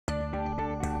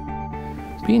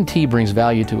B&T brings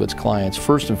value to its clients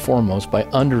first and foremost by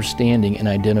understanding and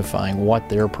identifying what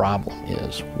their problem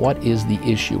is. What is the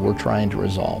issue we're trying to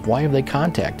resolve? Why have they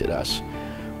contacted us?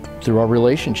 Through our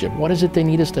relationship, what is it they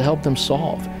need us to help them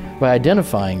solve? By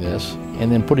identifying this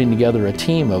and then putting together a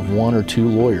team of 1 or 2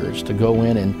 lawyers to go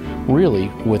in and really,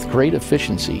 with great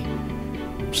efficiency,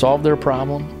 solve their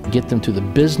problem, get them to the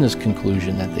business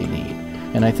conclusion that they need.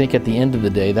 And I think at the end of the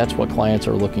day, that's what clients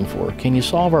are looking for. Can you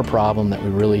solve our problem that we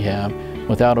really have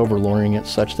without over-lawyering it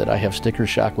such that I have sticker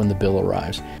shock when the bill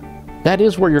arrives? That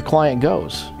is where your client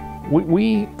goes.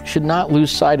 We should not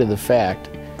lose sight of the fact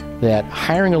that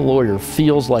hiring a lawyer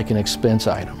feels like an expense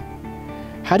item.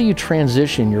 How do you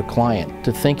transition your client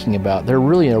to thinking about they're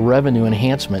really a revenue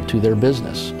enhancement to their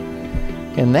business?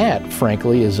 And that,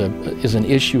 frankly, is an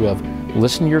issue of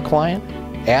listening to your client,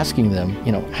 asking them,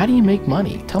 how do you make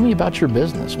money? Tell me about your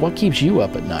business. What keeps you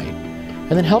up at night?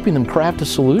 And then helping them craft a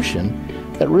solution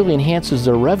that really enhances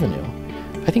their revenue.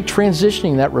 I think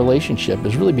transitioning that relationship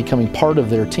is really becoming part of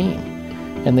their team.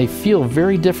 And they feel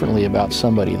very differently about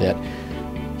somebody that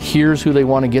hears who they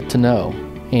want to get to know.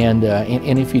 And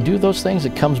if you do those things,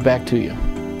 it comes back to you.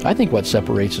 I think what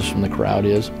separates us from the crowd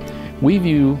is we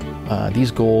view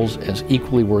these goals as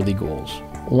equally worthy goals.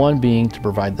 One being to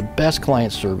provide the best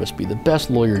client service, be the best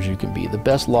lawyers you can be, the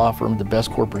best law firm, the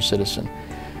best corporate citizen.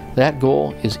 That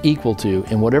goal is equal to,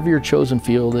 in whatever your chosen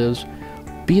field is,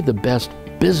 be the best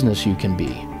business you can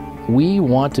be. We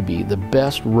want to be the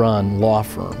best run law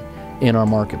firm in our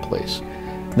marketplace.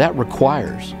 That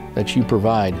requires that you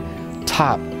provide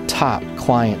top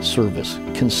client service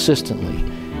consistently,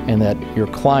 and that your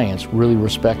clients really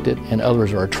respect it and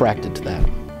others are attracted to that.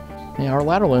 Our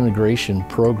lateral integration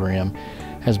program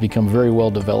has become very well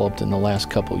developed in the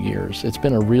last couple years. It's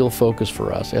been a real focus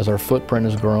for us as our footprint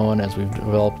has grown, as we've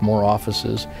developed more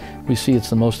offices. We see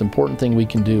it's the most important thing we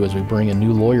can do as we bring a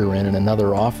new lawyer in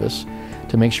another office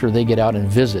to make sure they get out and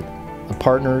visit the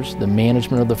partners, the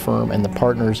management of the firm, and the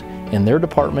partners in their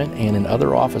department and in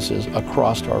other offices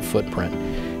across our footprint.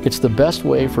 It's the best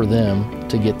way for them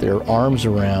to get their arms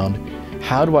around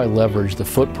how do I leverage the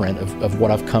footprint of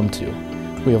what I've come to.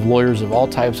 We have lawyers of all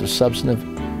types of substantive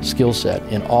skill set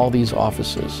in all these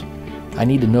offices. I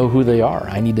need to know who they are.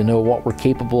 I need to know what we're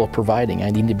capable of providing. I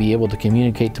need to be able to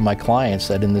communicate to my clients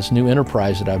that in this new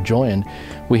enterprise that I've joined,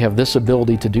 we have this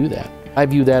ability to do that. I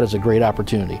view that as a great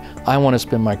opportunity. I want to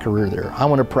spend my career there. I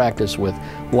want to practice with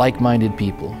like-minded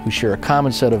people who share a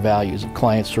common set of values of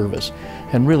client service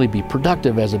and really be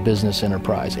productive as a business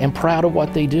enterprise and proud of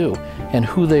what they do and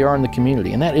who they are in the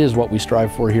community. And that is what we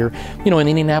strive for here, in the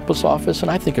Indianapolis office, and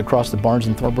I think across the Barnes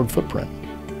and Thornburg footprint.